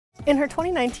In her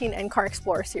 2019 NCAR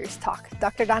Explorer Series talk,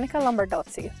 Dr. Danica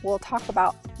Lombardozzi will talk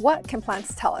about what can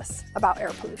plants tell us about air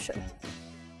pollution.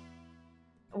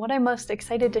 What I'm most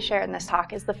excited to share in this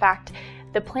talk is the fact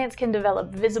that plants can develop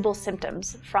visible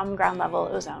symptoms from ground level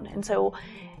ozone. And so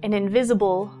an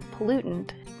invisible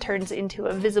pollutant turns into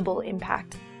a visible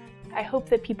impact. I hope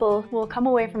that people will come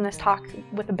away from this talk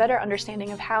with a better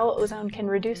understanding of how ozone can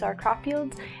reduce our crop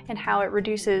yields and how it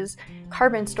reduces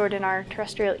carbon stored in our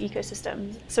terrestrial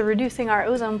ecosystems. So reducing our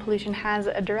ozone pollution has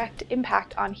a direct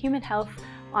impact on human health,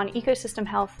 on ecosystem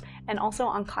health, and also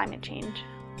on climate change.